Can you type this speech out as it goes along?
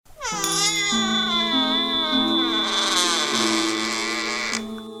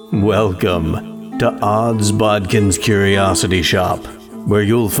Welcome to Odds Bodkin's Curiosity Shop, where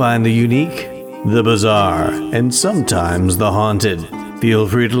you'll find the unique, the bizarre, and sometimes the haunted. Feel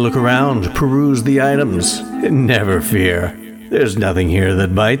free to look around, peruse the items, and never fear, there's nothing here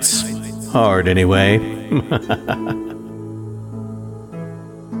that bites. Hard anyway.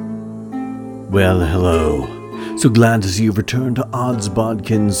 Well, hello. So glad to see you've returned to Odds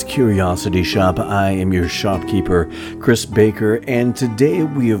Bodkin's Curiosity Shop. I am your shopkeeper, Chris Baker, and today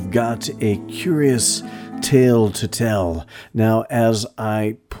we have got a curious tale to tell. Now, as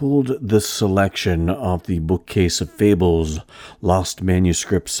I pulled this selection off the bookcase of fables, lost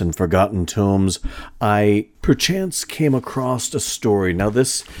manuscripts, and forgotten tomes, I perchance came across a story. Now,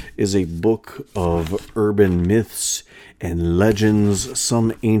 this is a book of urban myths and legends,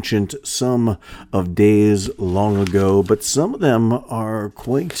 some ancient, some of days long ago, but some of them are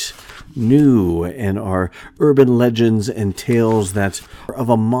quite new and are urban legends and tales that are of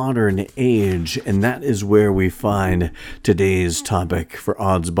a modern age, and that is where we find today's topic for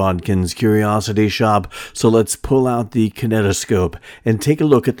Odds Bodkin's Curiosity Shop. So let's pull out the kinetoscope and take a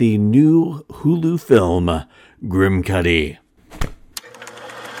look at the new Hulu film, Grimcutty.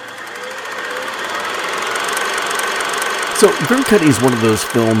 So Grimcutty is one of those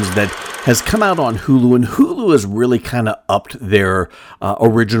films that has come out on Hulu, and Hulu has really kind of upped their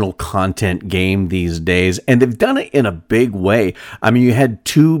original content game these days, and they've done it in a big way. I mean, you had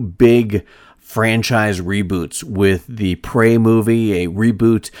two big franchise reboots with the Prey movie, a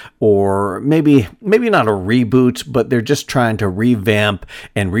reboot, or maybe not a reboot, but they're just trying to revamp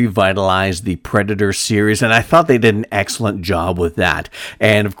and revitalize the Predator series, and I thought they did an excellent job with that.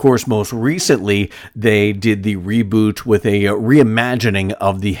 And of course, most recently, they did the reboot with a reimagining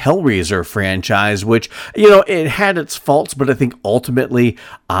of the Hellraiser franchise, which, it had its faults, but I think ultimately,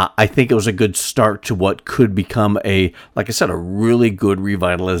 I think it was a good start to what could become like I said, a really good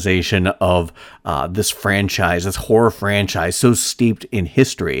revitalization of this franchise, this horror franchise, so steeped in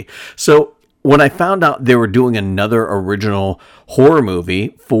history. So when I found out they were doing another original horror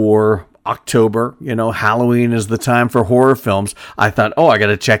movie for October, Halloween is the time for horror films, I thought, I got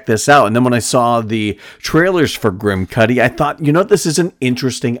to check this out. And then when I saw the trailers for Grimcutty, I thought, this is an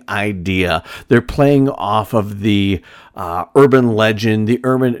interesting idea. They're playing off of the urban legend, the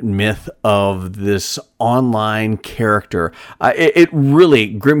urban myth of this online character. It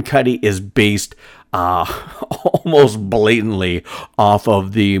really, Grimcutty is based almost blatantly off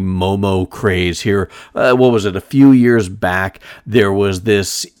of the Momo craze here. What was it? A few years back, there was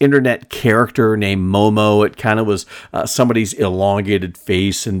this internet character named Momo. It kind of was somebody's elongated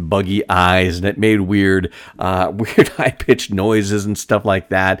face and buggy eyes, and it made weird high-pitched noises and stuff like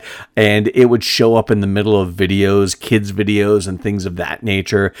that. And it would show up in the middle of videos, kids' videos, and things of that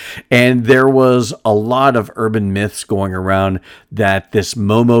nature. And there was a lot of urban myths going around that this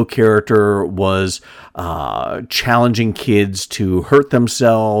Momo character was challenging kids to hurt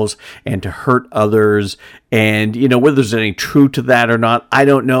themselves and to hurt others. And, whether there's any truth to that or not, I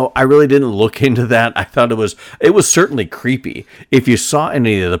don't know. I really didn't look into that. I thought it was certainly creepy. If you saw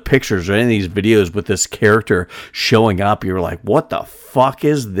any of the pictures or any of these videos with this character showing up, you were like, what the fuck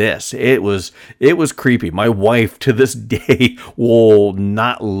is this? It was creepy. My wife to this day will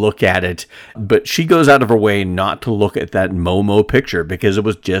not look at it, but she goes out of her way not to look at that Momo picture because it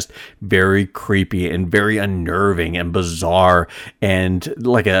was just very creepy and very unnerving and bizarre and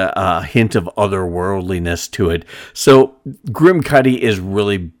like a hint of otherworldliness to it. So Grimcutty is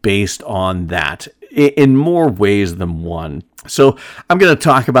really based on that in more ways than one. So I'm going to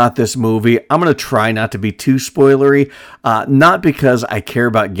talk about this movie. I'm going to try not to be too spoilery, not because I care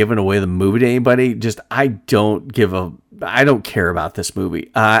about giving away the movie to anybody, just I don't care about this movie.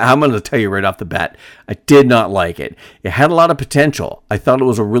 I'm going to tell you right off the bat, I did not like it. It had a lot of potential. I thought it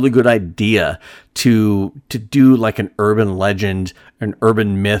was a really good idea to do like an urban legend, an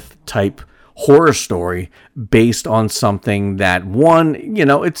urban myth type horror story based on something that, one,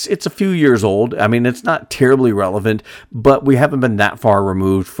 it's a few years old. I mean, it's not terribly relevant, but we haven't been that far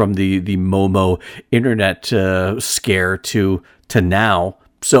removed from the Momo internet scare to now.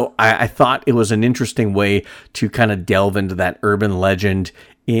 So I thought it was an interesting way to kind of delve into that urban legend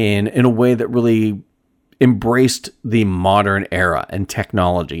in a way that really embraced the modern era and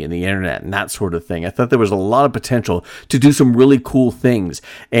technology and the internet and that sort of thing. I thought there was a lot of potential to do some really cool things.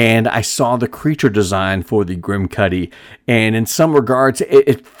 And I saw the creature design for the Grimcutty, and in some regards,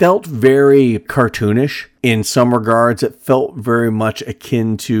 it felt very cartoonish. In some regards, it felt very much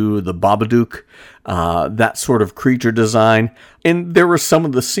akin to the Babadook, that sort of creature design. And there were some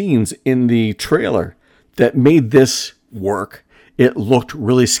of the scenes in the trailer that made this work. It looked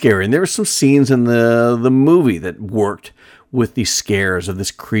really scary. And there were some scenes in the movie that worked with the scares of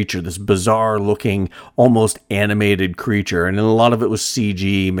this creature, this bizarre looking, almost animated creature. And a lot of it was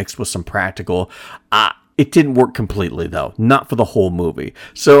CG mixed with some practical. It didn't work completely, though, not for the whole movie.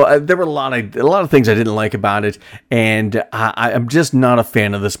 So there were a lot of things I didn't like about it, and I'm just not a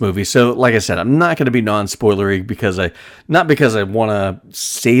fan of this movie. So, like I said, I'm not going to be non-spoilery not because I want to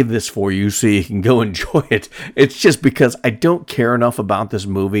save this for you so you can go enjoy it. It's just because I don't care enough about this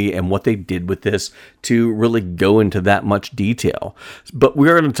movie and what they did with this to really go into that much detail. But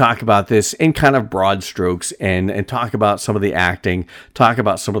we're going to talk about this in kind of broad strokes and talk about some of the acting, talk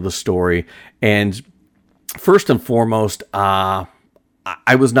about some of the story, and first and foremost, I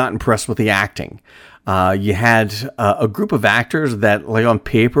was not impressed with the acting. You had a group of actors that, like on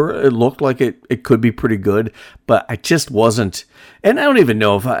paper, it looked like it could be pretty good, but I just wasn't. And I don't even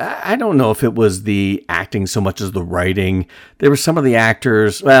know if I don't know if it was the acting so much as the writing. There were some of the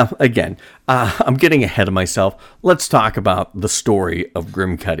actors. Well, again, I'm getting ahead of myself. Let's talk about the story of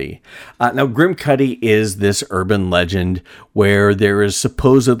Grimcutty. Now, Grimcutty is this urban legend where there is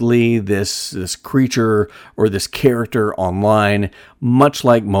supposedly this creature or this character online, much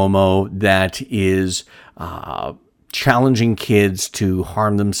like Momo, that is challenging kids to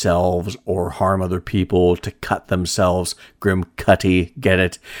harm themselves or harm other people, to cut themselves. Grimcutty, get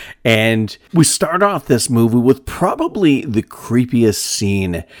it? And we start off this movie with probably the creepiest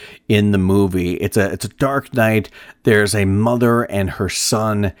scene in the movie. It's a dark night. There's a mother and her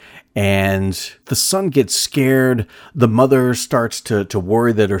son, and the son gets scared. The mother starts to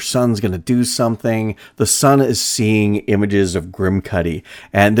worry that her son's going to do something. The son is seeing images of Grimcutty.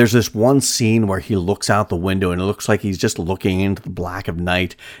 And there's this one scene where he looks out the window and it looks like he's just looking into the black of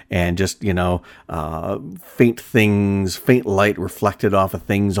night and just, faint light reflected off of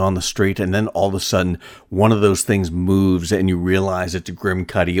things on the street. And then all of a sudden, one of those things moves and you realize it's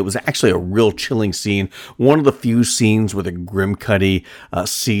Grimcutty. It was actually a real chilling scene. One of the few scenes where the Grimcutty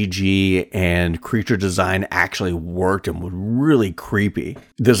CG and creature design actually worked and was really creepy.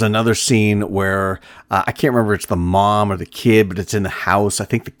 There's another scene where I can't remember if it's the mom or the kid, but it's in the house. I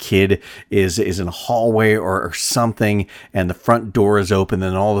think the kid is in a hallway or something, and the front door is open,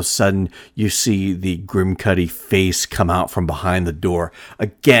 and all of a sudden you see the Grimcutty face come out from behind the door.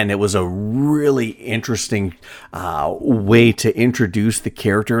 Again, it was a really interesting way to introduce the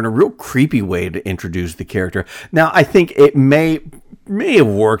character, and a real creepy way to introduce the character. Now, I think it may have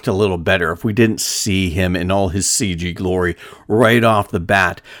worked a little better if we didn't see him in all his CG glory right off the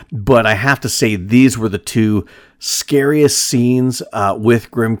bat. But I have to say, these were the two scariest scenes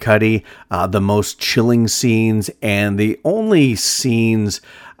with Grimcutty, the most chilling scenes, and the only scenes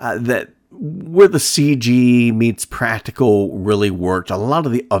that where the CG meets practical really worked. A lot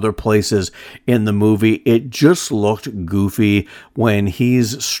of the other places in the movie, it just looked goofy when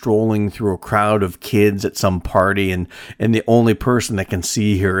he's strolling through a crowd of kids at some party, and the only person that can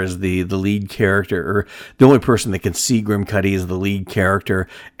see her is the lead character, or the only person that can see Grimcutty is the lead character,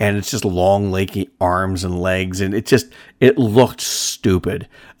 and it's just long, lanky arms and legs, and it looked stupid.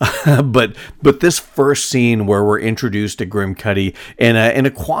 But this first scene where we're introduced to Grimcutty in a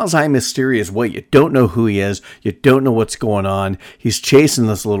quasi-mysterious way. You don't know who he is. You don't know what's going on. He's chasing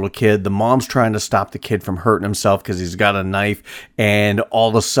this little kid. The mom's trying to stop the kid from hurting himself because he's got a knife. And all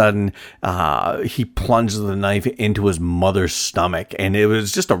of a sudden, he plunges the knife into his mother's stomach. And it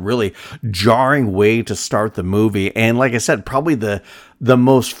was just a really jarring way to start the movie. And like I said, probably the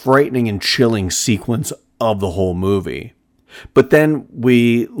most frightening and chilling sequence of the whole movie. But then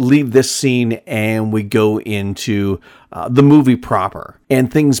we leave this scene and we go into the movie proper. And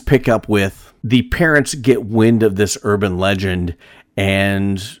things pick up with the parents get wind of this urban legend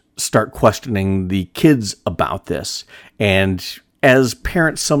and start questioning the kids about this. And as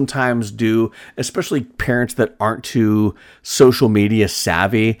parents sometimes do, especially parents that aren't too social media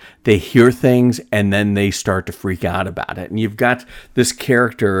savvy, they hear things and then they start to freak out about it. And you've got this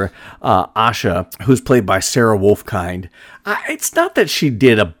character, Asha, who's played by Sarah Wolfkind. It's not that she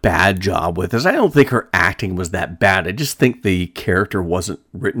did a bad job with this. I don't think her acting was that bad. I just think the character wasn't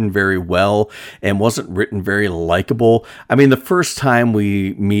written very well and wasn't written very likable. I mean, the first time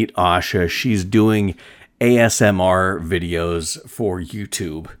we meet Asha, she's doing ASMR videos for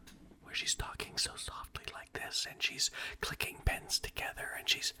YouTube where she's talking so softly like this, and she's clicking pens together, and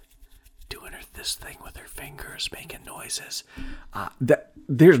she's doing this thing with her fingers, making noises.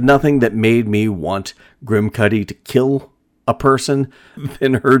 There's nothing that made me want Grimcutty to kill a person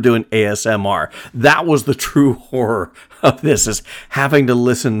than her doing ASMR. That was the true horror of this, is having to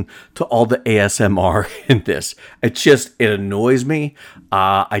listen to all the ASMR in this. It annoys me.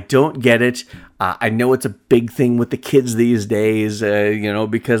 I don't get it. I know it's a big thing with the kids these days,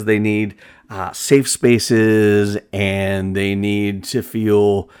 because they need safe spaces and they need to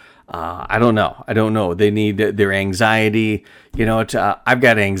feel, I don't know. They need their anxiety. I've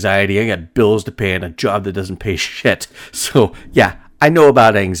got anxiety. I got bills to pay and a job that doesn't pay shit. So yeah, I know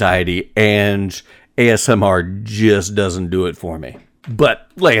about anxiety, and ASMR just doesn't do it for me. But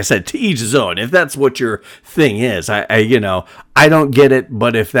like I said, to each his own. If that's what your thing is, I don't get it.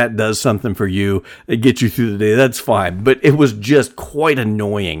 But if that does something for you, it gets you through the day, that's fine. But it was just quite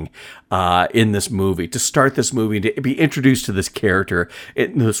annoying in this movie. To start this movie, to be introduced to this character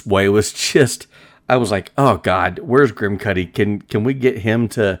in this way was just, I was like, oh God, where's Grimcutty? Can we get him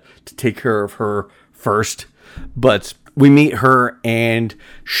to take care of her first? But we meet her, and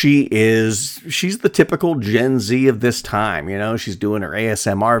she's the typical Gen Z of this time. She's doing her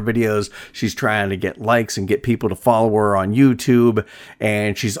ASMR videos. She's trying to get likes and get people to follow her on YouTube.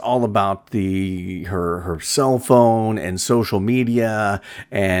 And she's all about her cell phone and social media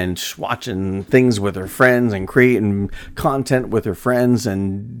and watching things with her friends and creating content with her friends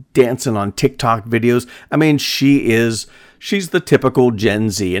and dancing on TikTok videos. I mean, she's the typical Gen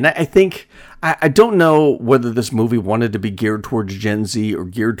Z. And I think, I don't know whether this movie wanted to be geared towards Gen Z or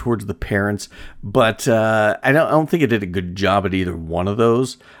geared towards the parents, but I don't think it did a good job at either one of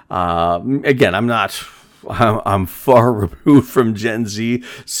those. Again, I'm far removed from Gen Z,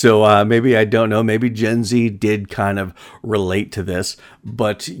 so maybe I don't know. Maybe Gen Z did kind of relate to this,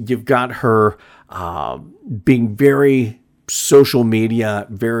 but you've got her being very social media,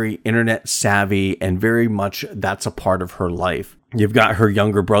 very internet savvy, and very much that's a part of her life. You've got her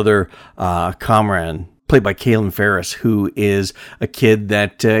younger brother, Kamran, played by Kalen Ferris, who is a kid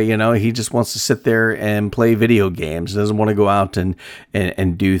that, he just wants to sit there and play video games. Doesn't want to go out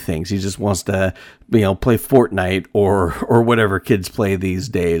and do things. He just wants to, play Fortnite or whatever kids play these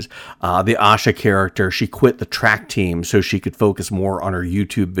days. The Asha character, she quit the track team so she could focus more on her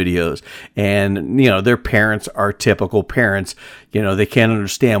YouTube videos. And, their parents are typical parents. They can't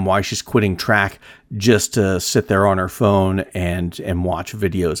understand why she's quitting track just to sit there on her phone and watch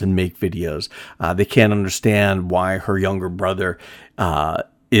videos and make videos. They can't understand why her younger brother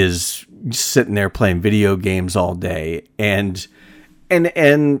is sitting there playing video games all day. And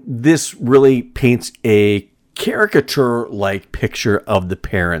this really paints a caricature-like picture of the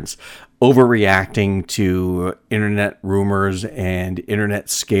parents overreacting to internet rumors and internet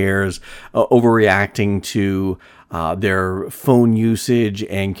scares, overreacting to their phone usage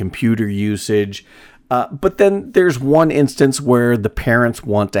and computer usage. But then there's one instance where the parents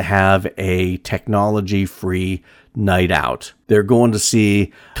want to have a technology-free night out. They're going to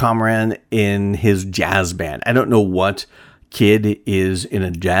see Kamran in his jazz band. I don't know what kid is in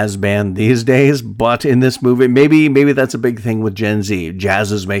a jazz band these days, but in this movie, maybe that's a big thing with Gen Z.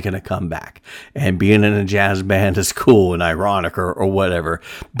 Jazz is making a comeback, and being in a jazz band is cool and ironic or whatever.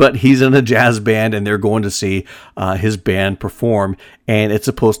 But he's in a jazz band, and they're going to see his band perform, and it's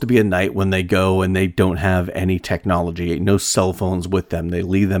supposed to be a night when they go and they don't have any technology, no cell phones with them. They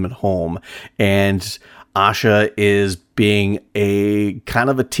leave them at home, and Asha is being a kind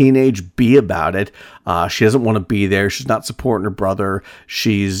of a teenage bee about it. She doesn't want to be there. She's not supporting her brother.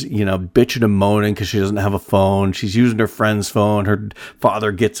 She's, bitching and moaning because she doesn't have a phone. She's using her friend's phone. Her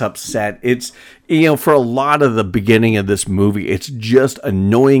father gets upset. It's, for a lot of the beginning of this movie, it's just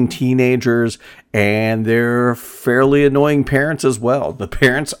annoying teenagers, and they're fairly annoying parents as well. The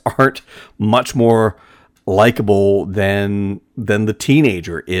parents aren't much more likable than the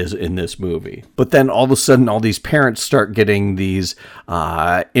teenager is in this movie. But then all of a sudden, all these parents start getting these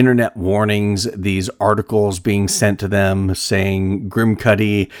internet warnings, these articles being sent to them saying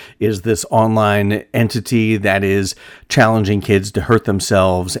Grimcutty is this online entity that is challenging kids to hurt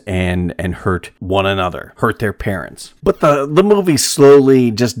themselves and hurt one another, hurt their parents. But the movie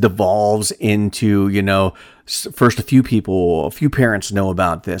slowly just devolves into, first a few parents know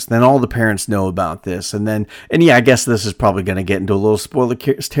about this, then all the parents know about this, and I guess this is probably going to get into a little spoiler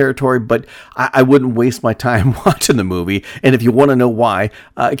territory, but I wouldn't waste my time watching the movie. And if you want to know why,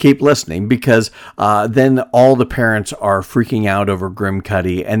 keep listening, because then all the parents are freaking out over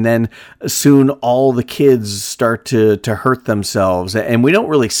Grimcutty, and then soon all the kids start to hurt themselves, and we don't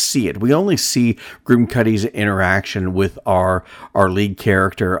really see it. We only see Grimcutty's interaction with our lead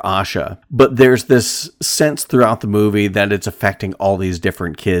character Asha, but there's this sense throughout the movie that it's affecting all these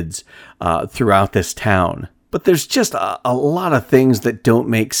different kids throughout this town. But there's just a lot of things that don't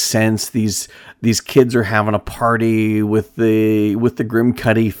make sense. These kids are having a party with the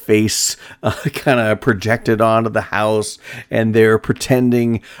Grimcutty face kind of projected onto the house, and they're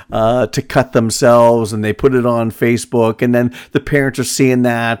pretending to cut themselves, and they put it on Facebook, and then the parents are seeing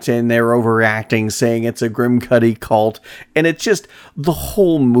that, and they're overreacting, saying it's a Grimcutty cult, and it's just, the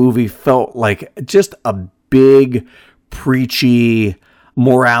whole movie felt like just a big, preachy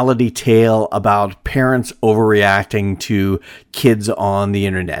morality tale about parents overreacting to kids on the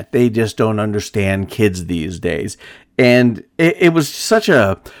internet. They just don't understand kids these days. And it was such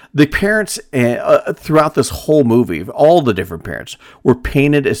the parents throughout this whole movie, all the different parents, were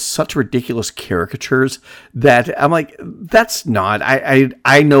painted as such ridiculous caricatures that I'm like, that's not,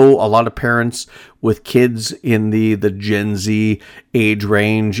 I know a lot of parents with kids in the Gen Z age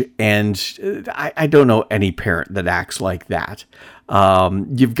range, and I don't know any parent that acts like that.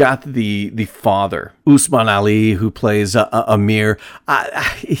 You've got the father, Usman Ali, who plays Amir. I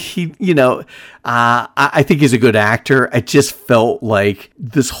think he's a good actor. I just felt like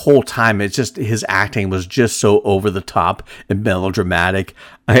this whole time, it's just, his acting was just so over the top and melodramatic.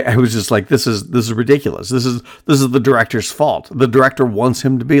 I was just like, this is ridiculous. This is the director's fault. The director wants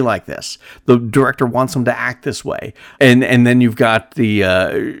him to be like this. The director wants him to act this way. And then you've got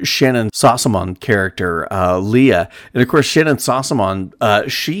the Shannon Sossamon character, Leah, and of course Shannon Sossamon,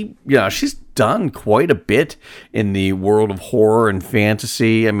 she's done quite a bit in the world of horror and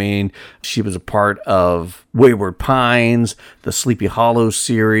fantasy. I mean, she was a part of Wayward Pines, the Sleepy Hollow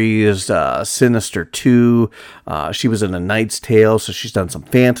series, Sinister 2. She was in A Knight's Tale, so she's done some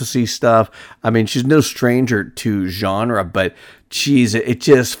fantasy stuff. I mean, she's no stranger to genre, but it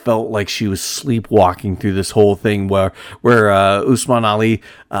just felt like she was sleepwalking through this whole thing where Usman Ali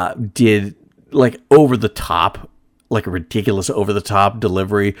did like over the top, like a ridiculous over-the-top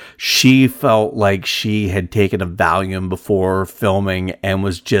delivery. She felt like she had taken a Valium before filming and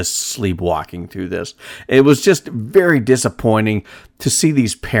was just sleepwalking through this. It was just very disappointing to see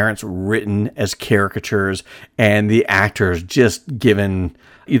these parents written as caricatures and the actors just given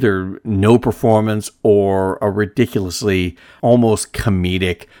either no performance or a ridiculously almost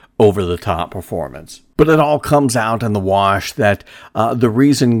comedic over-the-top performance. But it all comes out in the wash that the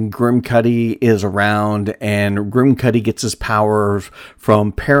reason Grimcutty is around, and Grimcutty gets his powers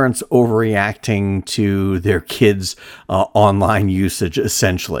from parents overreacting to their kids' online usage,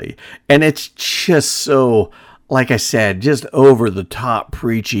 essentially. And it's just so, like I said, just over the top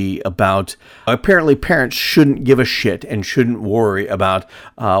preachy about apparently parents shouldn't give a shit and shouldn't worry about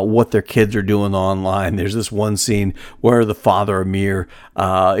what their kids are doing online. There's this one scene where the father, Amir,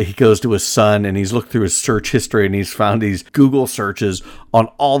 he goes to his son and he's looked through his search history and he's found these Google searches on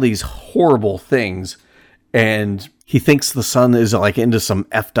all these horrible things. And he thinks the son is like into some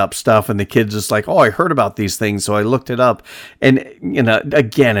effed up stuff, and the kid's just like, oh, I heard about these things, so I looked it up. And,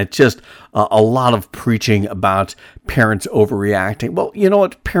 again, it's just a lot of preaching about parents overreacting. Well, you know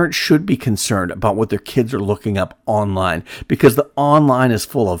what? Parents should be concerned about what their kids are looking up online, because the online is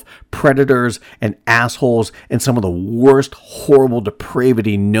full of predators and assholes and some of the worst horrible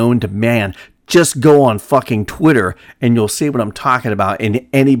depravity known to man. Just go on fucking Twitter and you'll see what I'm talking about. In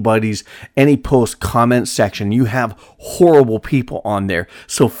any post comment section, you have horrible people on there.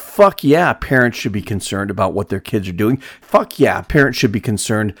 So fuck yeah, parents should be concerned about what their kids are doing. Fuck yeah, parents should be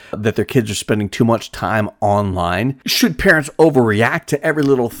concerned that their kids are spending too much time online. Should parents overreact to every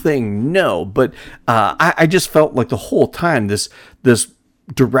little thing? No, but I just felt like the whole time this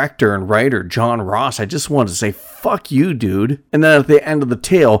director and writer John Ross, I just wanted to say fuck you, dude. And then at the end of the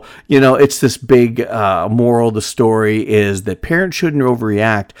tale, it's this big moral of the story is that parents shouldn't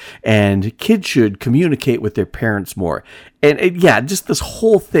overreact and kids should communicate with their parents more. And just this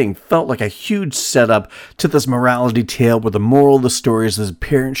whole thing felt like a huge setup to this morality tale where the moral of the story is that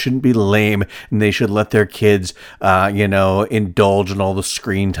parents shouldn't be lame and they should let their kids, indulge in all the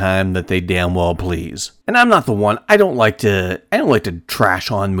screen time that they damn well please. And I'm not the one. I don't like to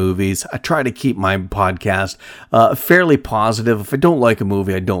trash on movies. I try to keep my podcast fairly positive. If I don't like a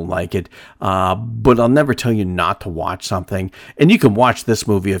movie, I don't like it. But I'll never tell you not to watch something. And you can watch this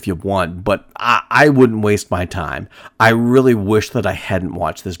movie if you want, but I wouldn't waste my time. I really wish that I hadn't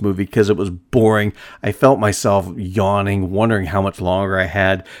watched this movie because it was boring. I felt myself yawning, wondering how much longer I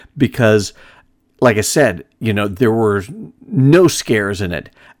had because, like I said, there were no scares in it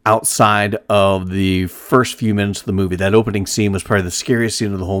outside of the first few minutes of the movie. That opening scene was probably the scariest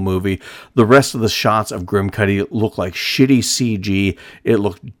scene of the whole movie. The rest of the shots of Grimcutty looked like shitty CG. It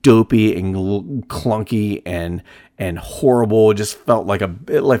looked dopey and clunky and horrible. It just felt like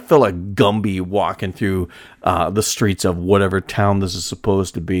felt like Gumby walking through the streets of whatever town this is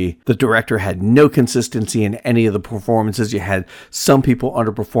supposed to be. The director had no consistency in any of the performances. You had some people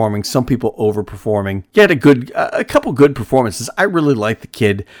underperforming, some people overperforming. You had a couple good performances. I really liked the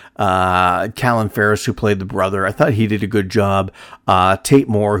kid, Callan Ferris, who played the brother. I thought he did a good job. Tate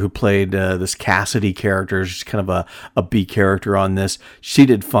Moore, who played this Cassidy character, she's kind of a B character on this. She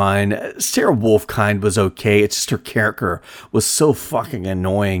did fine. Sarah Wolfkind was okay. It's just her character was so fucking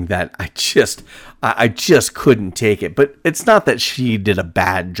annoying that I just couldn't take it. But it's not that she did a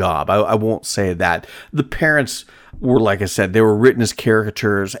bad job. I won't say that. The parents were, like I said, they were written as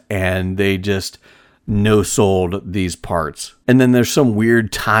caricatures, and they just no-sold these parts. And then there's some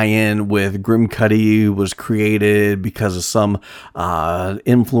weird tie-in with Grimcutty was created because of some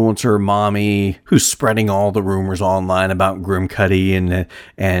influencer mommy who's spreading all the rumors online about Grimcutty,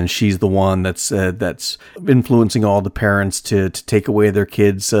 and she's the one that's influencing all the parents to take away their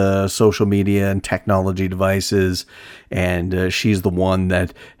kids' social media and technology devices, and she's the one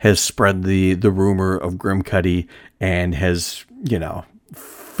that has spread the rumor of Grimcutty and has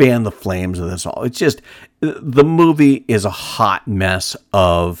fan the flames of this all. It's just, the movie is a hot mess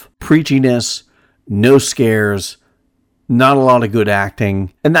of preachiness, no scares, not a lot of good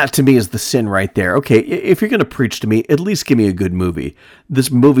acting, and that to me is the sin right there. Okay, if you're going to preach to me, at least give me a good movie.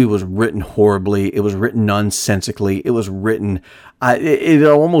 This movie was written horribly. It was written nonsensically. It was written, it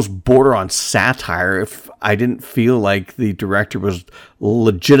almost border on satire if I didn't feel like the director was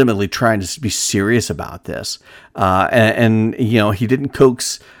legitimately trying to be serious about this. And he didn't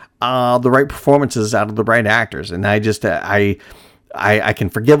coax the right performances out of the right actors. And I can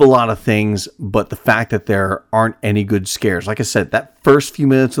forgive a lot of things, but the fact that there aren't any good scares. Like I said, that first few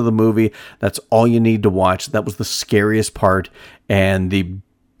minutes of the movie, that's all you need to watch. That was the scariest part and the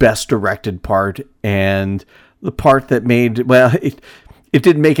best directed part, and the part that made, it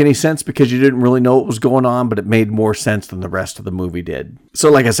didn't make any sense because you didn't really know what was going on, but it made more sense than the rest of the movie did.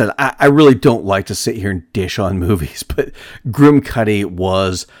 So like I said, I really don't like to sit here and dish on movies, but Grimcutty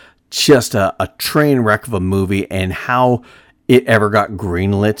was just a train wreck of a movie, and how it ever got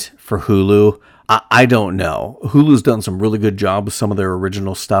greenlit for Hulu, I don't know. Hulu's done some really good job with some of their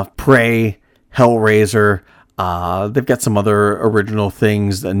original stuff. Prey, Hellraiser, they've got some other original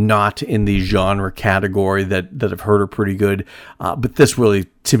things not in the genre category that have heard are pretty good. But this really,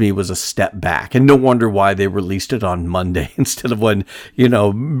 to me, was a step back. And no wonder why they released it on Monday instead of when,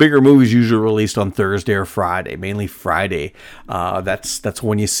 bigger movies usually released on Thursday or Friday, mainly Friday. That's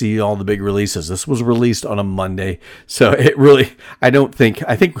when you see all the big releases. This was released on a Monday. So it really, I think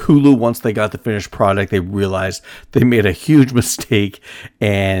Hulu, once they got the finished product, they realized they made a huge mistake.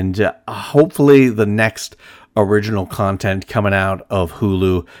 And hopefully the next original content coming out of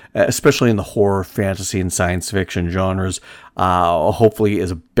Hulu, especially in the horror, fantasy, and science fiction genres, hopefully is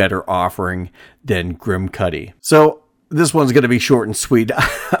a better offering than Grimcutty. So this one's going to be short and sweet.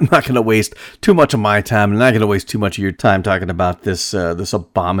 I'm not going to waste too much of my time. I'm not going to waste too much of your time talking about this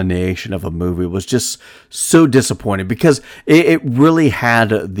abomination of a movie. It was just so disappointing because it really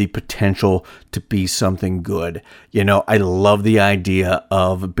had the potential to be something good. I love the idea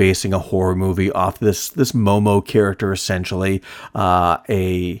of basing a horror movie off this Momo character, essentially,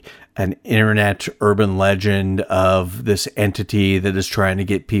 an internet urban legend of this entity that is trying to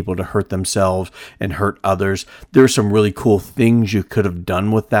get people to hurt themselves and hurt others. There's some really cool things you could have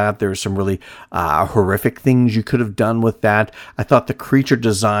done with that. There's some really horrific things you could have done with that. I thought the creature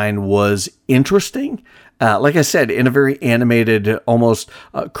design was interesting. Like I said, in a very animated, almost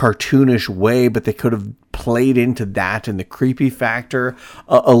cartoonish way, but they could have played into that and the creepy factor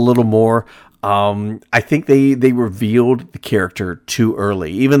a little more. I think they revealed the character too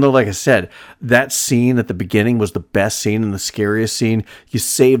early, even though, like I said, that scene at the beginning was the best scene and the scariest scene. You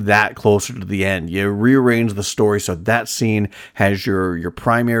save that closer to the end. You rearrange the story so that scene has your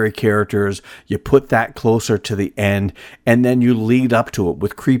primary characters. You put that closer to the end, and then you lead up to it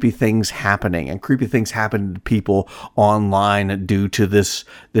with creepy things happening, and creepy things happen to people online due to this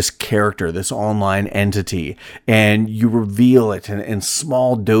character, this online entity, and you reveal it in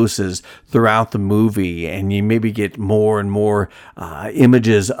small doses throughout the movie, and you maybe get more and more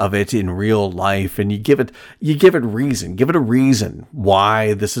images of it in real life, and you give it a reason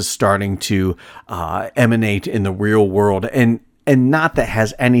why this is starting to emanate in the real world. And and not that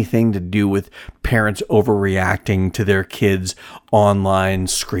has anything to do with parents overreacting to their kids' online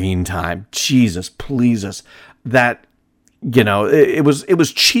screen time. Jesus, please us. That, it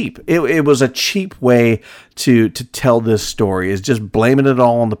was cheap. It was a cheap way to tell this story, is just blaming it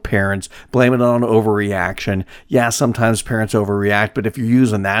all on the parents, blaming it on overreaction. Yeah, sometimes parents overreact, but if you're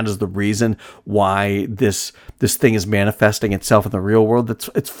using that as the reason why this thing is manifesting itself in the real world,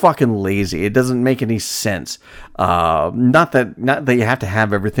 it's fucking lazy. It doesn't make any sense. Not that you have to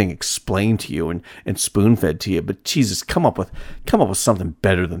have everything explained to you and spoon-fed to you, but Jesus, come up with something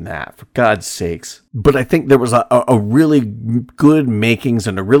better than that, for God's sakes. But I think there was a really good makings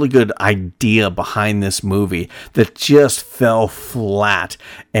and a really good idea behind this movie that just fell flat,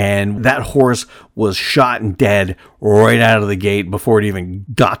 and that horse was shot and dead right out of the gate before it even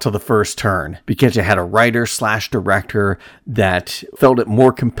got to the first turn, because you had a writer/director that felt it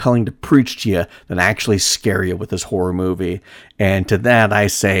more compelling to preach to you than actually scare you with this horror movie. And to that I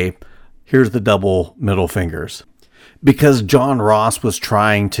say, here's the double middle fingers. Because John Ross was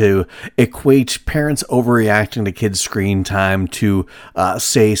trying to equate parents overreacting to kids' screen time to,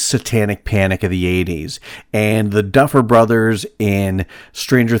 say, Satanic Panic of the 80s. And the Duffer Brothers in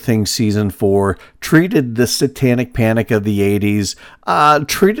Stranger Things Season 4 treated the Satanic Panic of the 80s,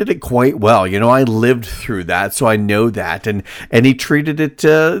 treated it quite well. I lived through that, so I know that. And he treated it,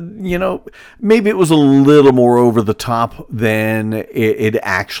 maybe it was a little more over the top than it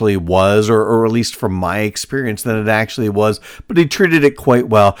actually was, or at least from my experience than it actually was, but he treated it quite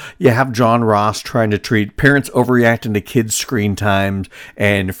well. You have John Ross trying to treat parents overreacting to kids' screen times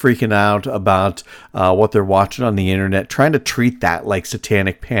and freaking out about what they're watching on the internet, trying to treat that like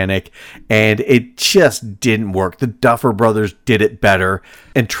Satanic Panic, and it just didn't work. The Duffer Brothers did it better,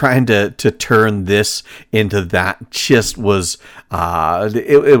 and trying to turn this into that just was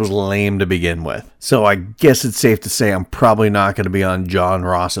it was lame to begin with. So I guess it's safe to say I'm probably not going to be on John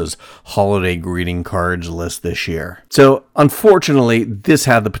Ross's holiday greeting cards list this year. So unfortunately, this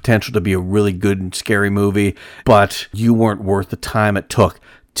had the potential to be a really good and scary movie, but you weren't worth the time it took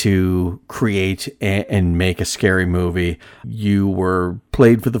to create and make a scary movie. You were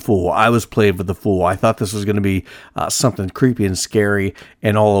played for the fool. I was played for the fool. I thought this was going to be something creepy and scary,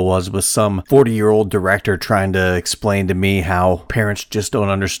 and all it was some 40-year-old director trying to explain to me how parents just don't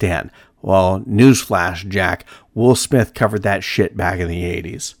understand. Well, newsflash, Jack, Will Smith covered that shit back in the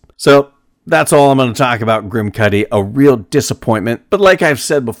 80s. So that's all I'm going to talk about Grimcutty. A real disappointment, but like I've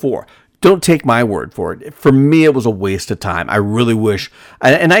said before, don't take my word for it. For me, it was a waste of time. I really wish,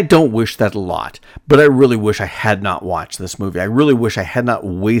 and I don't wish that a lot, but I really wish I had not watched this movie. I really wish I had not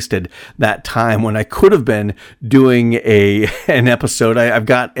wasted that time when I could have been doing an episode. I've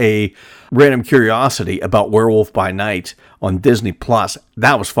got a random curiosity about Werewolf by Night on Disney Plus.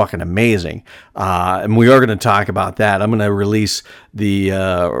 That was fucking amazing. And we are going to talk about that. I'm going to release the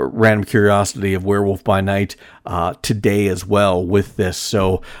random curiosity of Werewolf by Night today as well with this.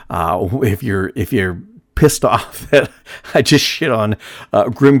 So if you're pissed off that I just shit on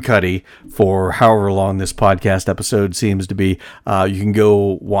Grimcutty for however long this podcast episode seems to be, you can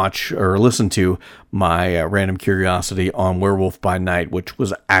go watch or listen to my random curiosity on Werewolf by Night, which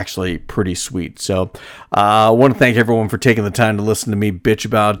was actually pretty sweet. So I want to thank everyone for taking the time to listen to me bitch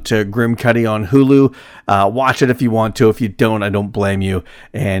about Grimcutty on Hulu. Watch it if you want to. If you don't, I don't blame you.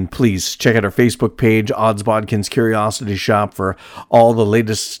 And please check out our Facebook page, Odds Bodkin's Curiosity Shop, for all the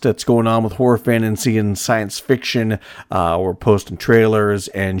latest that's going on with horror, fantasy, and science fiction. We're posting trailers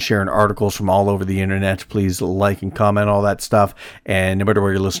and sharing articles from all over the internet. Please like and comment all that stuff. And no matter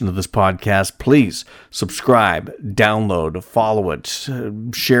where you're listening to this podcast, please subscribe, download, follow it,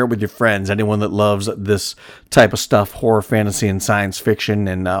 share it with your friends, anyone that loves this type of stuff, horror, fantasy, and science fiction,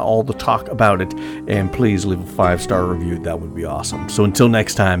 and all the talk about it. And please leave a 5-star review. That would be awesome. So until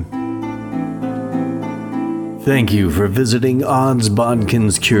next time. Thank you for visiting Odds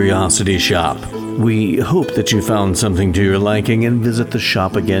Bodkin's Curiosity Shop. We hope that you found something to your liking and visit the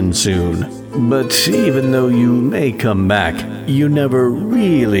shop again soon. But even though you may come back, you never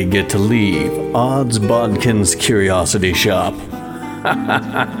really get to leave Odds Bodkin's Curiosity Shop.